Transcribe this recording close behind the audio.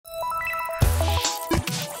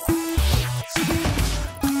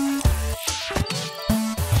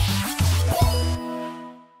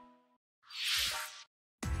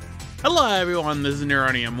Hello everyone, this is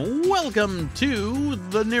Neronium. Welcome to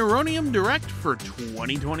the Neronium Direct for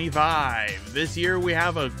 2025. This year we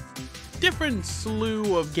have a different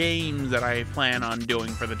slew of games that I plan on doing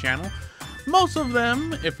for the channel. Most of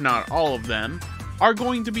them, if not all of them, are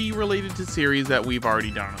going to be related to series that we've already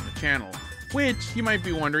done on the channel. Which, you might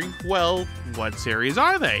be wondering, well, what series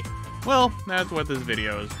are they? Well, that's what this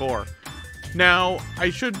video is for. Now, I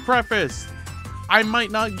should preface, I might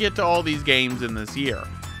not get to all these games in this year.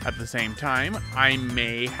 At the same time, I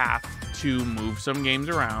may have to move some games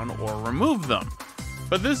around or remove them.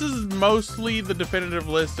 But this is mostly the definitive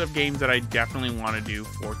list of games that I definitely want to do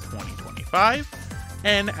for 2025.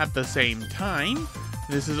 And at the same time,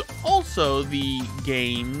 this is also the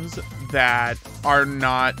games that are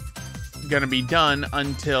not going to be done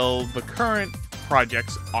until the current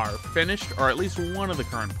projects are finished, or at least one of the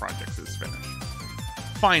current projects is finished.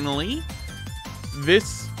 Finally,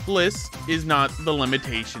 this list is not the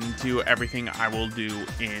limitation to everything I will do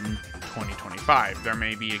in 2025. There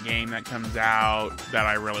may be a game that comes out that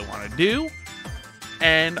I really want to do,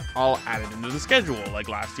 and I'll add it into the schedule, like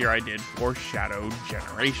last year I did for Shadow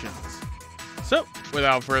Generations. So,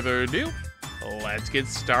 without further ado, let's get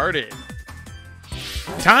started.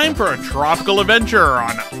 Time for a tropical adventure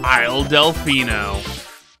on Isle Delfino.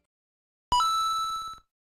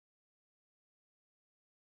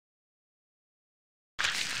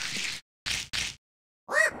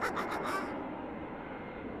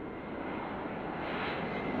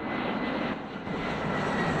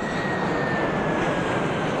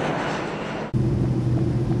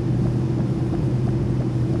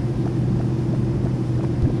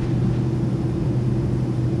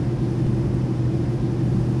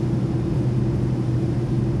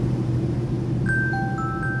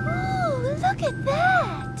 Look at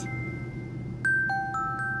that!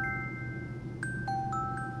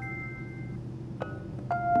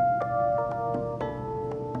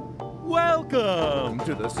 Welcome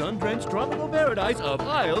to the sun-drenched tropical paradise of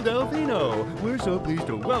Isle Delfino. We're so pleased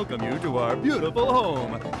to welcome you to our beautiful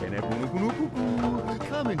home.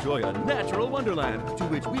 Come enjoy a natural wonderland to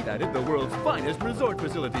which we've added the world's finest resort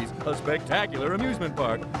facilities, a spectacular amusement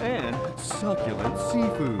park, and succulent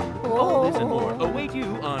seafood. All this and more await you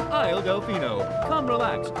on Isle Delfino. Come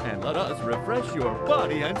relax and let us refresh your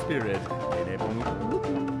body and spirit.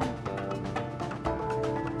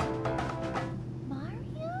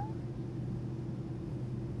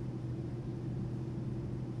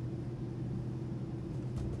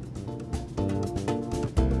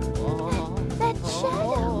 That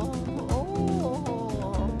shadow!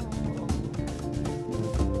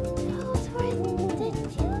 Those were the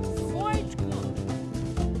dunes. Quite good.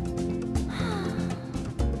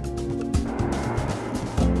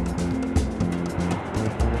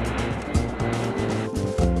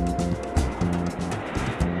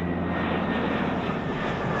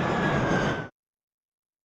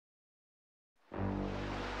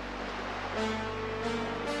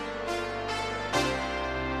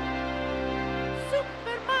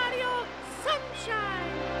 Super Mario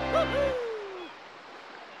Sunshine! Woohoo!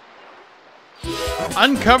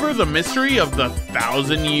 Uncover the mystery of the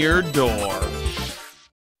 1,000-year door.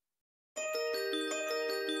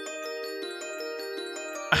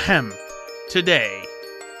 Ahem. Today,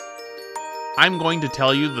 I'm going to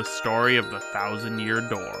tell you the story of the 1,000-year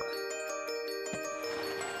door.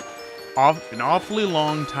 An awfully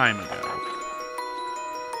long time ago,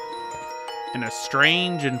 in a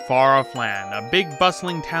strange and far-off land, a big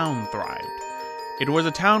bustling town thrived. It was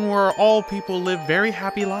a town where all people lived very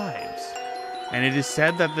happy lives, and it is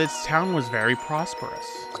said that this town was very prosperous.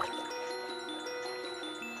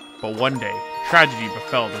 But one day, tragedy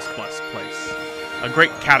befell this blessed place. A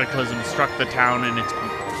great cataclysm struck the town and its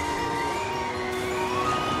people.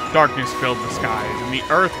 Darkness filled the skies, and the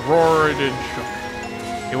earth roared and shook.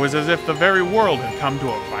 It was as if the very world had come to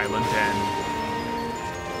a violent end.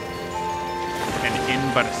 And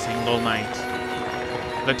in but a single night,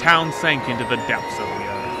 the town sank into the depths of the earth.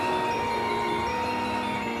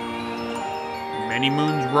 Many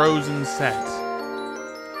moons rose and set.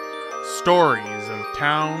 Stories of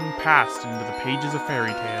town passed into the pages of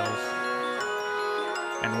fairy tales.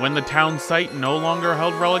 And when the town site no longer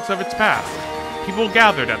held relics of its past, people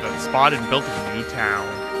gathered at that spot and built a new town.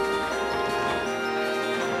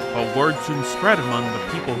 But word soon spread among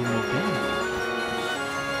the people who moved in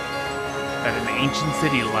that an ancient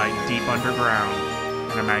city lay deep underground,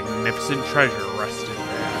 and a magnificent treasure rested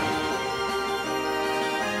there.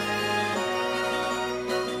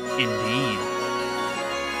 Indeed,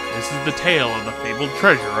 this is the tale of the fabled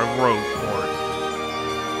treasure of Rogueport.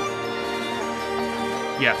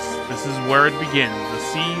 Yes, this is where it begins, the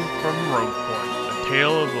sea from Rogueport, the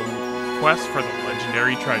tale of the quest for the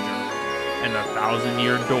legendary treasure, and the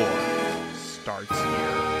 1,000-year door starts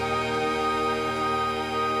here.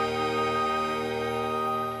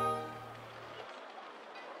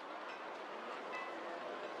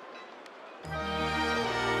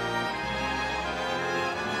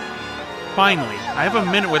 Finally, I have a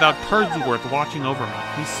minute without Kurdsworth watching over me.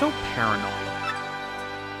 He's so paranoid.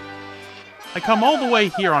 I come all the way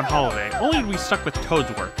here on holiday, only to be stuck with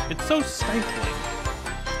Toadsworth. It's so stifling.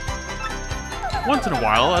 Once in a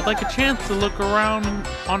while, I'd like a chance to look around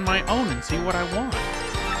on my own and see what I want.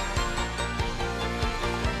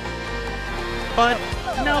 But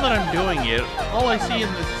now that I'm doing it, all I see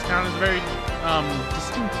in this town is a very,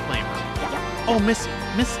 distinct flavor. Oh,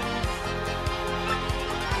 Missy.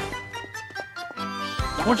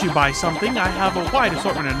 Once you buy something, I have a wide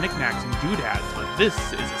assortment of knickknacks and doodads, but this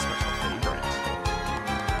is a special favorite.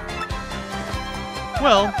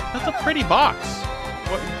 Well, that's a pretty box.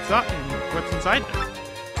 What's inside there?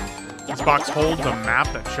 This box holds a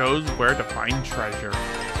map that shows where to find treasure.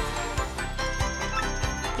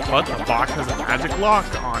 But the box has a magic lock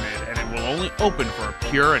on it, and it will only open for a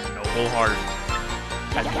pure and noble heart.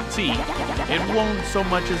 As you can see, it won't so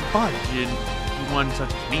much as budge in one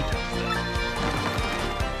such as me touches it.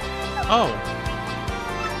 Oh.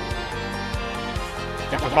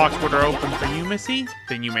 If the box were to open for you, Missy,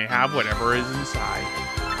 then you may have whatever is inside.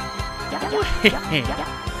 Wait,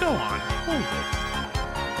 go on, hold it.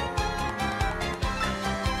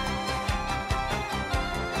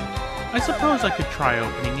 I suppose I could try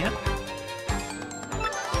opening it.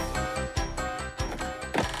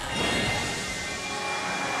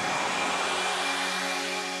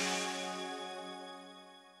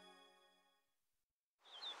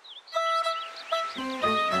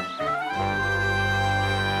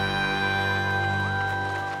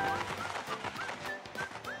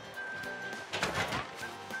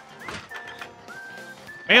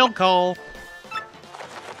 Mail call.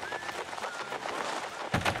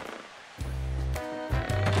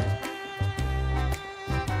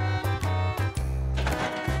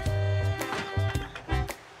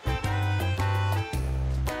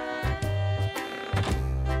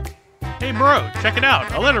 Hey bro, check it out.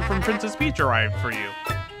 A letter from Princess Peach arrived for you.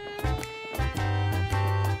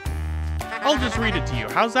 I'll just read it to you.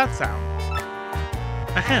 How's that sound?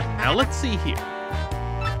 Ahem, now let's see here.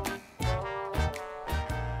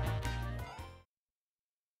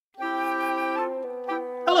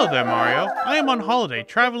 Hello there, Mario. I am on holiday,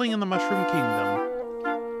 traveling in the Mushroom Kingdom.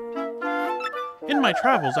 In my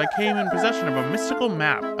travels, I came in possession of a mystical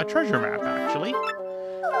map, a treasure map, actually.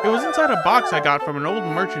 It was inside a box I got from an old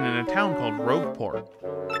merchant in a town called Rogueport.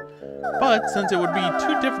 But since it would be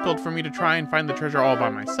too difficult for me to try and find the treasure all by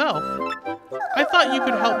myself, I thought you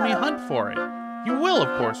could help me hunt for it. You will,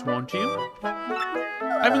 of course, won't you?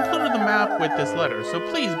 I've included the map with this letter, so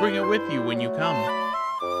please bring it with you when you come.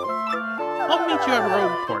 I'll meet you at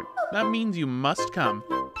Rogueport. That means you must come.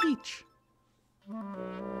 Peach.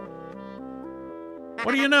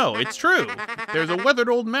 What do you know? It's true. There's a weathered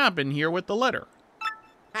old map in here with the letter.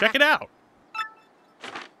 Check it out.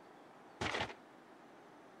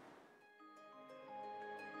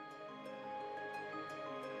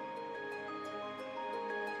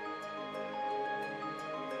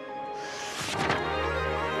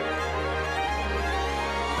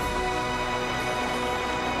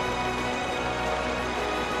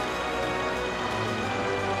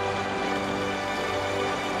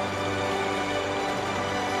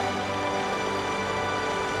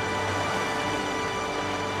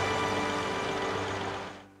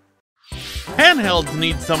 Handhelds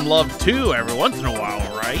need some love too every once in a while,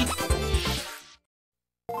 right?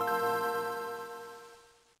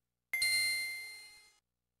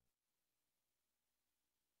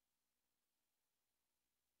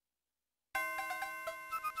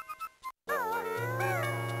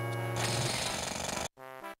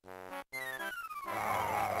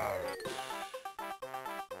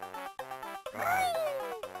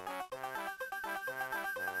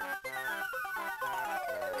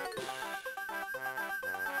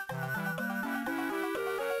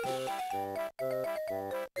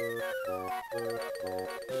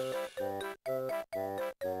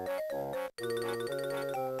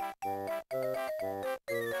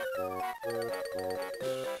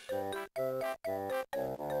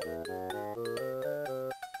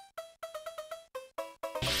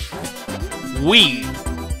 We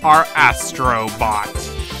are Astrobot.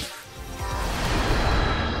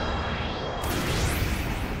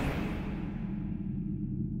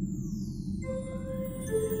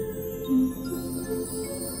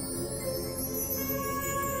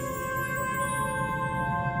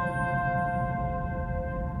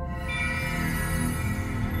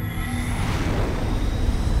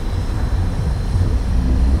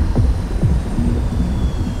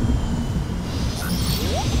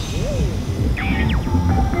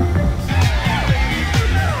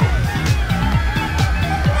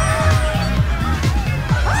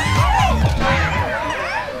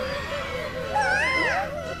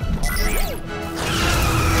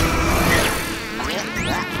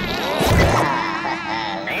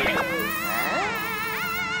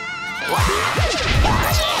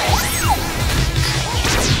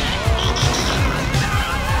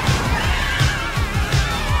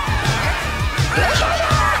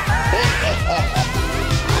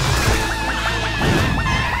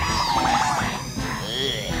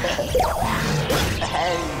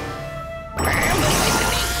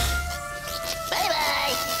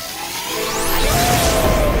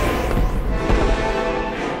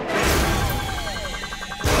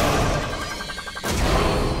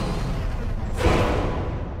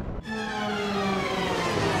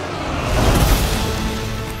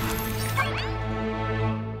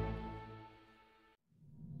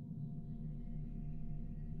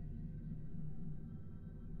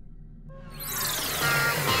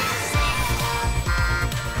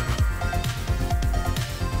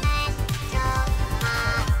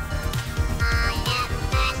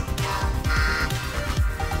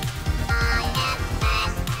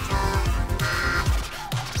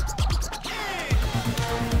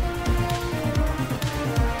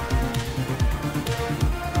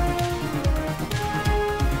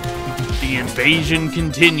 the invasion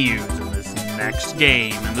continues in this next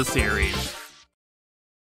game in the series.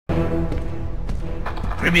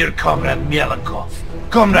 Premier Comrade Mielikov,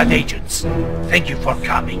 Comrade Agents, thank you for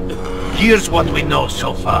coming. Here's what we know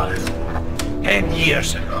so far. 10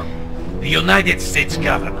 years ago, the United States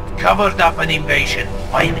government covered up an invasion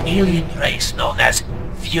by an alien race known as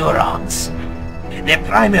Furons. Their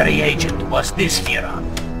primary agent was this Furon,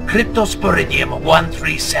 Cryptosporidium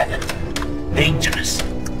 137. Dangerous,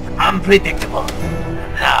 unpredictable,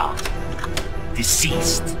 now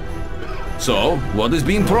deceased. So, what has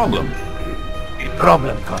been problem? The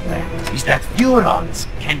problem, Comrade, is that Furons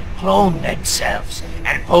can clone themselves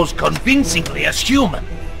and pose convincingly as human.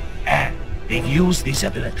 And they've used these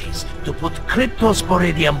abilities to put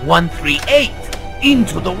Cryptosporidium 138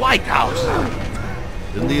 into the White House.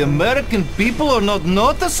 And the American people are not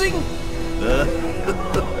noticing?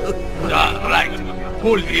 Right.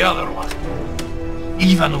 Pull the other one.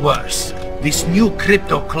 Even worse, this new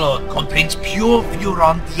crypto clone contains pure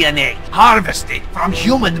Furon DNA harvested from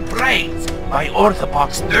human brains by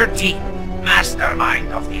Orthopox 13,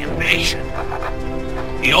 mastermind of the invasion.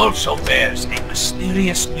 He also bears a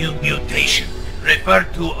mysterious new mutation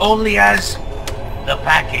referred to only as the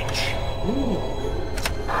package.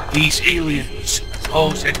 These aliens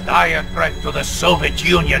pose a dire threat to the Soviet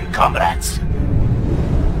Union, comrades.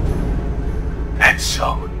 And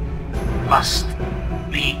so, must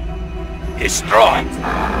be destroyed.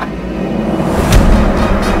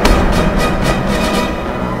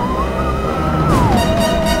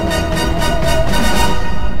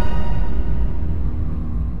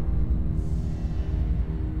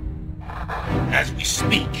 As we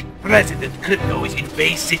speak, President Crypto is in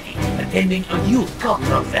Bay City attending a youth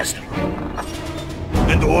cultural festival.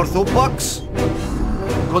 And Orthopox?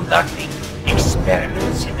 Conducting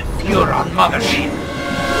experiments in the Furon mothership.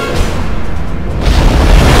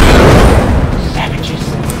 Savages.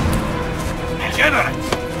 Degenerates.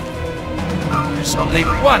 There's only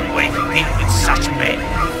one way to deal with such men.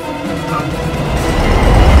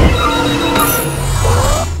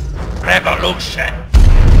 Revolution.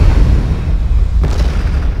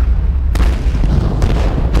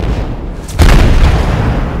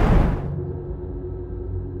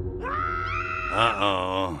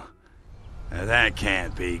 Uh-oh. That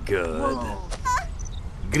can't be good.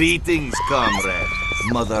 Greetings, comrade.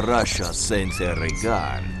 Mother Russia sends her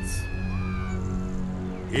regards.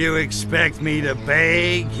 You expect me to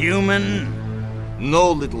beg, human?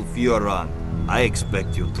 No, little Furon. I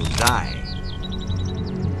expect you to die.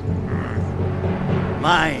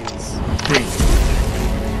 Mine's big.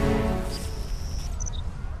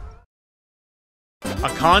 A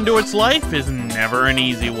conduit's life is never an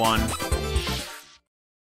easy one.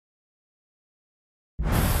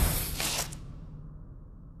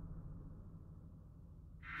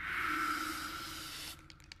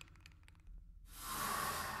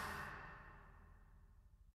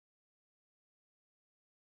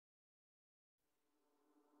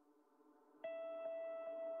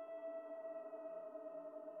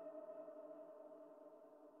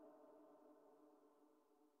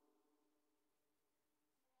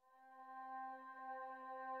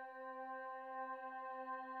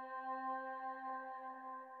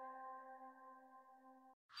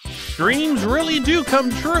 Dreams really do come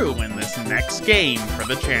true in this next game for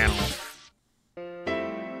the channel.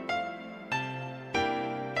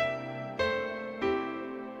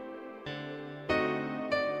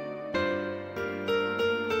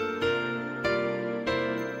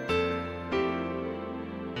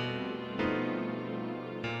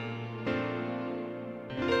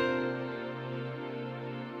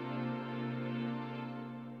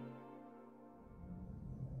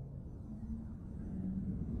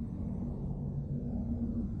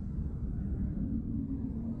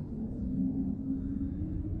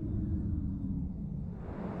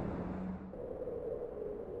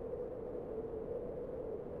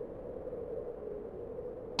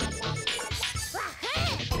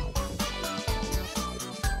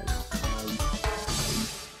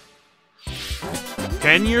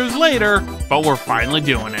 "10 years later, but we're finally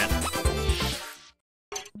doing it."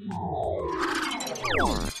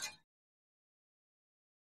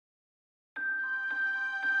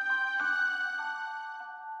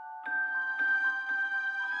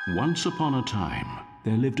 Once upon a time,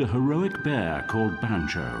 there lived a heroic bear called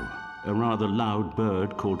Banjo, a rather loud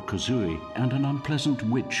bird called Kazooie, and an unpleasant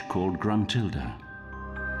witch called Gruntilda.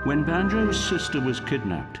 When Banjo's sister was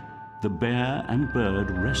kidnapped, the bear and bird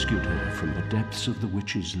rescued her from the depths of the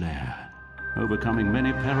witch's lair, overcoming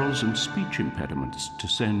many perils and speech impediments to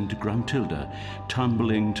send Gruntilda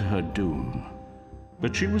tumbling to her doom.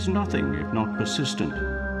 But she was nothing if not persistent,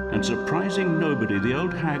 and surprising nobody, the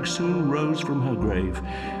old hag soon rose from her grave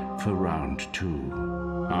for round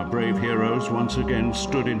 2. Our brave heroes once again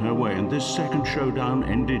stood in her way, and this second showdown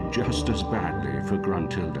ended just as badly for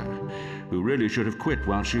Gruntilda, who really should have quit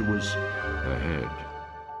while she was ahead.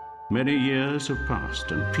 Many years have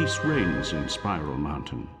passed, and peace reigns in Spiral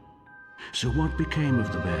Mountain. So what became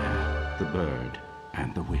of the bear, the bird,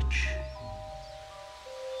 and the witch?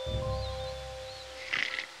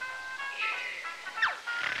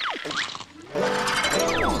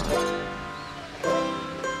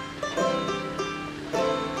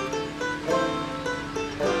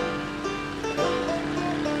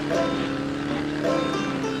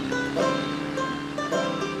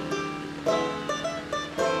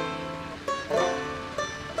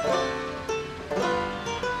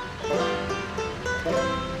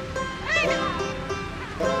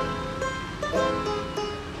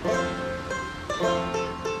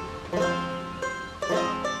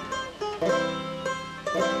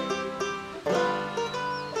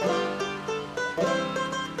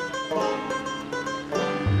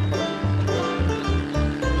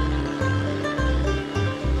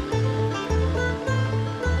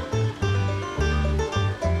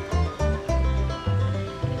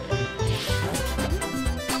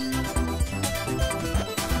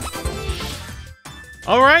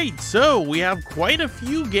 Alright, so we have quite a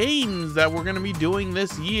few games that we're going to be doing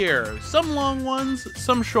this year. Some long ones,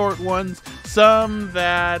 some short ones, some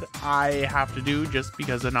that I have to do just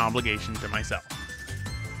because of an obligation to myself.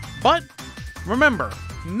 But remember,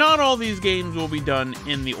 not all these games will be done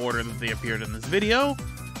in the order that they appeared in this video,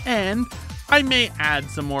 and I may add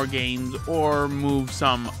some more games or move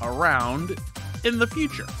some around in the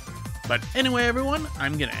future. But anyway, everyone,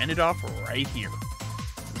 I'm going to end it off right here.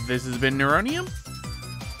 This has been Neronium.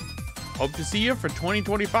 Hope to see you for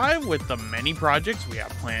 2025 with the many projects we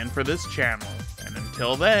have planned for this channel. And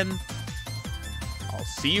until then, I'll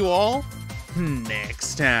see you all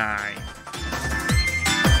next time.